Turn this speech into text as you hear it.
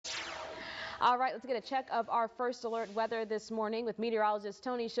All right, let's get a check of our first alert weather this morning with meteorologist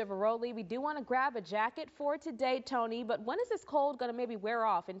Tony Chiavaroli. We do want to grab a jacket for today, Tony, but when is this cold going to maybe wear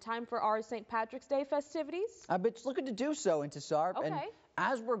off in time for our St. Patrick's Day festivities? It's looking to do so, Intisar. Okay. And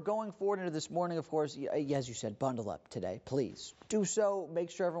as we're going forward into this morning, of course, as you said, bundle up today, please. Do so.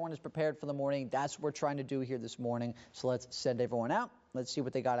 Make sure everyone is prepared for the morning. That's what we're trying to do here this morning. So let's send everyone out. Let's see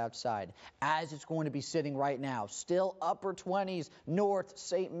what they got outside. As it's going to be sitting right now, still upper 20s, north,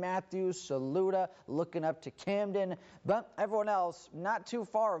 St. Matthews, Saluda, looking up to Camden. But everyone else not too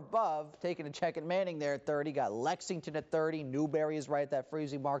far above, taking a check at Manning there at 30. Got Lexington at 30. Newberry is right at that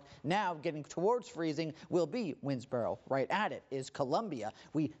freezing mark. Now getting towards freezing will be Winsboro. Right at it is Columbia.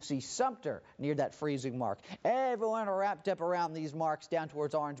 We see Sumter near that freezing mark. Everyone wrapped up around these marks down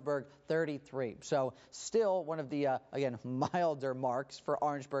towards Orangeburg, 33. So still one of the, again, milder marks for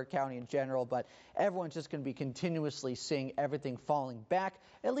Orangeburg County in general, but everyone's just going to be continuously seeing everything falling back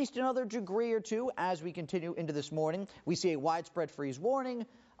at least another degree or two as we continue into this morning. We see a widespread freeze warning,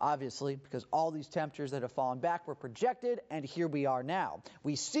 obviously, because all these temperatures that have fallen back were projected, and here we are now.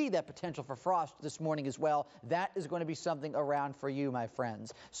 We see that potential for frost this morning as well. That is going to be something around for you, my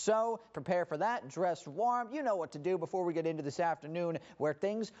friends. So prepare for that. Dress warm. You know what to do before we get into this afternoon, where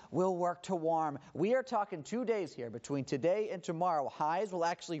things will work to warm. We are talking 2 days here between today and tomorrow. Highs will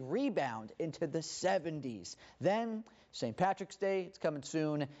actually rebound into the 70s. Then St. Patrick's Day, it's coming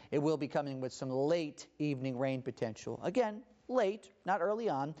soon. It will be coming with some late evening rain potential. Again, late, not early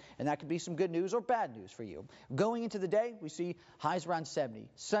on, and that could be some good news or bad news for you. Going into the day, we see highs around 70.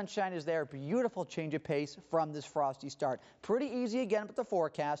 Sunshine is there, beautiful change of pace from this frosty start. Pretty easy again with the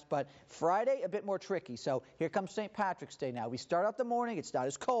forecast, but Friday a bit more tricky. So here comes St. Patrick's Day now. We start out the morning, it's not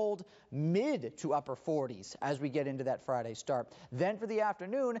as cold, mid to upper 40s as we get into that Friday start. Then for the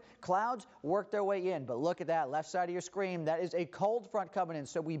afternoon, clouds work their way in, but look at that left side of your screen. That is a cold front coming in,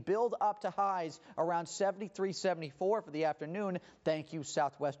 so we build up to highs around 73, 74 for the afternoon. Thank you,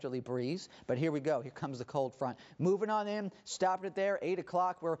 southwesterly breeze. But here we go. Here comes the cold front. Moving on in, stopping it there, 8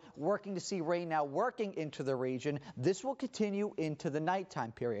 o'clock. We're working to see rain now working into the region. This will continue into the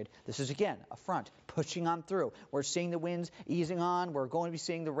nighttime period. This is, again, a front pushing on through. We're seeing the winds easing on. We're going to be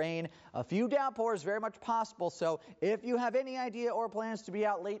seeing the rain. A few downpours, very much possible. So if you have any idea or plans to be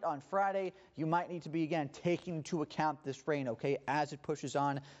out late on Friday, you might need to be, again, taking into account this rain, okay, as it pushes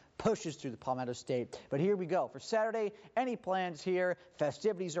through the Palmetto State. But here we go. For Saturday, any plans here?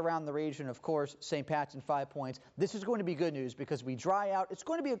 Festivities around the region, of course, St. Pat's and 5 Points. This is going to be good news because we dry out. It's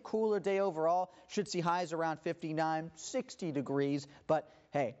going to be a cooler day overall. Should see highs around 59, 60 degrees. But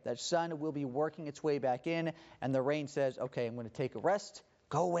hey, that sun will be working its way back in, and the rain says, okay, I'm going to take a rest.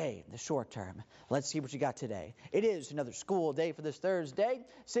 Go away in the short term. Let's see what you got today. It is another school day for this Thursday.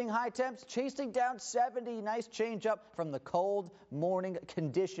 Seeing high temps chasing down 70. Nice change up from the cold morning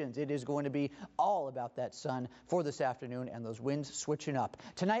conditions. It is going to be all about that sun for this afternoon and those winds switching up.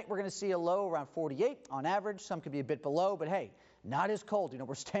 Tonight we're going to see a low around 48 on average. Some could be a bit below, but hey, not as cold. You know,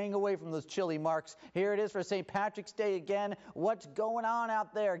 we're staying away from those chilly marks. Here it is for St. Patrick's Day again. What's going on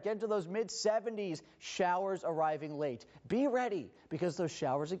out there? Get to those mid-70s. Showers arriving late. Be ready because those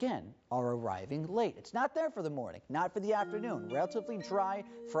showers, again, are arriving late. It's not there for the morning, not for the afternoon. Relatively dry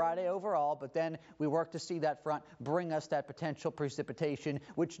Friday overall, but then we work to see that front bring us that potential precipitation,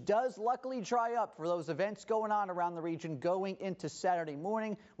 which does luckily dry up for those events going on around the region going into Saturday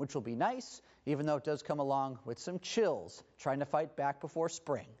morning, which will be nice, even though it does come along with some chills trying to fight back before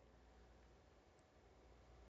spring.